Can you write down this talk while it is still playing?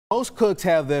Most cooks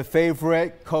have their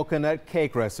favorite coconut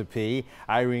cake recipe.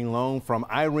 Irene Long from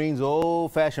Irene's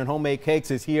Old Fashioned Homemade Cakes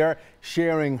is here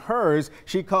sharing hers.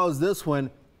 She calls this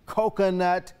one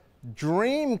Coconut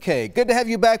Dream Cake. Good to have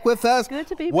you back with us. Good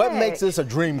to be back. What makes this a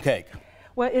dream cake?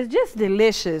 Well, it's just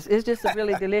delicious. It's just a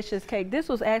really delicious cake. This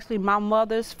was actually my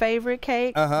mother's favorite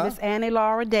cake, Miss Annie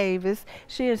Laura Davis.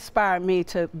 She inspired me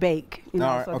to bake. You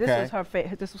know, so this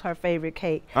was her favorite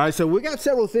cake. All right, so we got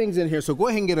several things in here, so go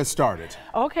ahead and get us started.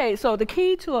 Okay, so the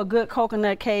key to a good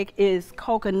coconut cake is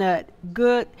coconut.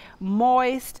 Good,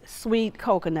 moist, sweet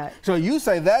coconut. So you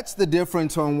say that's the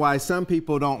difference on why some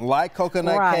people don't like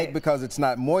coconut cake, because it's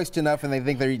not moist enough and they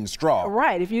think they're eating straw.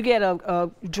 Right. If you get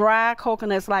a dry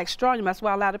coconut that's like straw, that's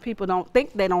why a lot of people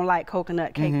they don't like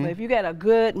coconut cake. But if you get a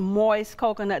good, moist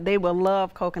coconut, they will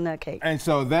love coconut cake. And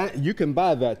so that you can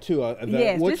buy that too.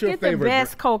 Yes, what's your favorite? The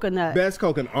best coconut. Best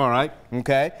coconut. All right.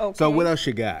 Okay. So what else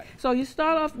you got? So you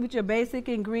start off with your basic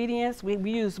ingredients. We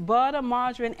use butter,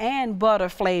 margarine, and butter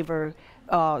flavor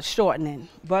shortening.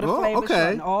 Butter flavor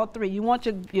shortening, all three. You want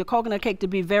your coconut cake to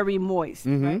be very moist.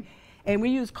 Right? And we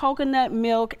use coconut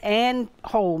milk and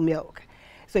whole milk.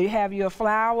 So you have your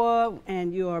flour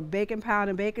and your baking powder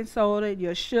and baking soda,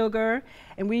 your sugar,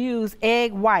 and we use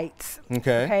egg whites.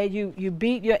 Okay. You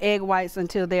beat your egg whites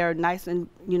until they're nice and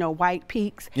white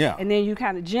peaks. Yeah. And then you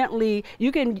kind of gently,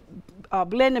 you can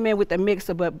blend them in with the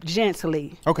mixer, but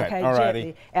gently. Okay. Alrighty.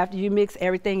 Gently, after you mix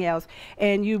everything else,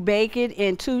 and you bake it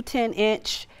in 2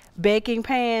 10-inch baking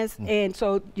pans, and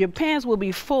so your pans will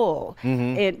be full,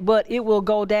 but it will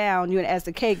go down as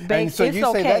the cake bakes. And so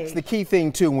you say that's the key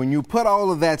thing too. When you put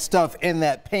all of that stuff in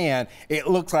that pan, it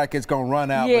looks like it's going to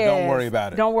run out, but don't worry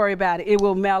about it. Don't worry about it. It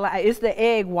will melt out. It's the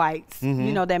egg whites,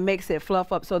 that makes it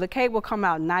fluff up. So the cake will come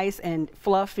out nice and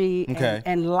fluffy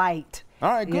and light. All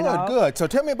right, good, good. So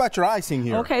tell me about your icing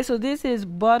here. Okay, so this is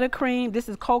buttercream. This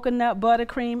is coconut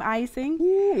buttercream icing.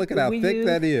 Ooh, look at how thick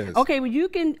that is. Okay, well you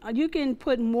can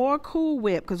put more Cool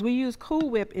Whip, because we use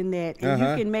Cool Whip in that, and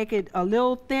you can make it a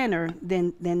little thinner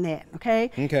than that.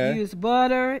 Okay. Okay. You use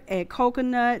butter and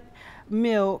coconut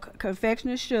milk,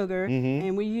 confectioner's sugar,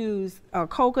 and we use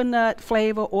coconut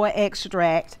flavor or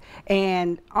extract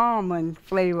and almond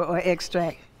flavor or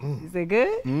extract. Is it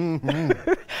good?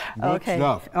 Good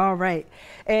stuff. All right.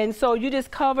 And so you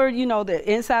just cover, the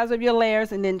insides of your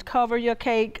layers, and then cover your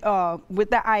cake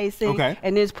with the icing, and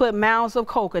then just put mounds of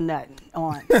coconut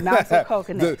on. Mounds of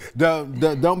coconut.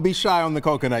 Don't be shy on the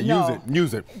coconut. No.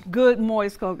 Use it. Good,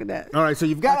 moist coconut. All right. So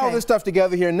you've got all this stuff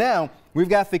together here now. We've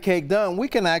got the cake done. We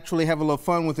can actually have a little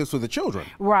fun with this with the children.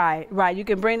 Right, right. You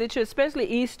can bring the children, especially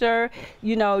Easter.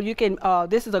 You can.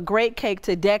 This is a great cake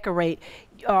to decorate.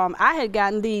 I had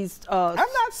gotten these. I've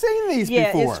not seen these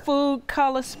before. Yeah, it's food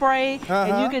color spray,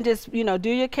 and you can just do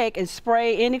your cake and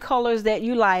spray any colors that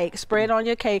you like. Spray it on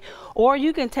your cake, or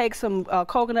you can take some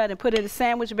coconut and put it in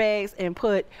sandwich bags and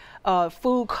put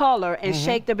food color and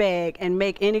shake the bag and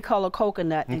make any color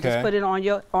coconut and just put it on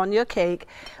your cake.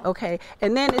 Okay,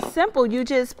 and then it's simple. You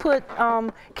just put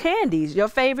candies, your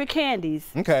favorite candies.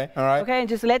 Okay, all right. Okay, and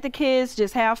just let the kids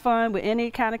just have fun with any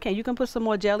kind of candy. You can put some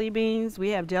more jelly beans. We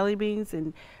have jelly beans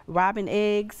and robin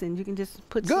eggs, and you can just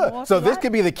put some more. So this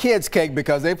could be the kids' cake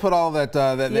because they put all that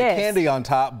that candy on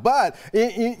top. But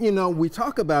we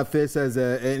talk about this as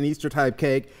an Easter type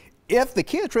cake. If the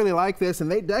kids really like this and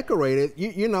they decorate it,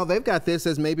 they've got this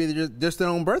as maybe just their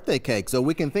own birthday cake. So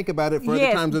we can think about it for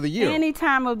other times of the year. Any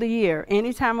time of the year,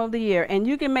 any time of the year. And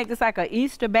you can make this like an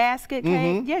Easter basket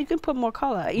cake. Yeah, you can put more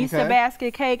color. Easter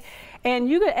basket cake. And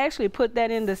you could actually put that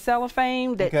in the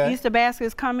cellophane that Easter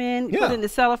baskets come in. You put it in the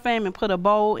cellophane and put a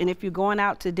bowl. And if you're going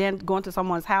out to going to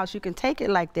someone's house, you can take it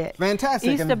like that.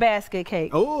 Fantastic. Easter basket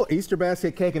cake. Oh, Easter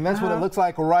basket cake. And that's what it looks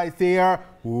like right there.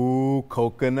 Ooh,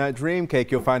 coconut dream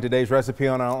cake. You'll find today's recipe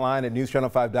online at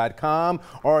newschannel5.com,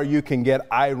 or you can get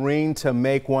Irene to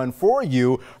make one for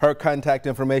you. Her contact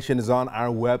information is on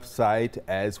our website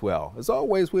as well. As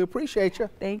always, we appreciate you.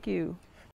 Thank you.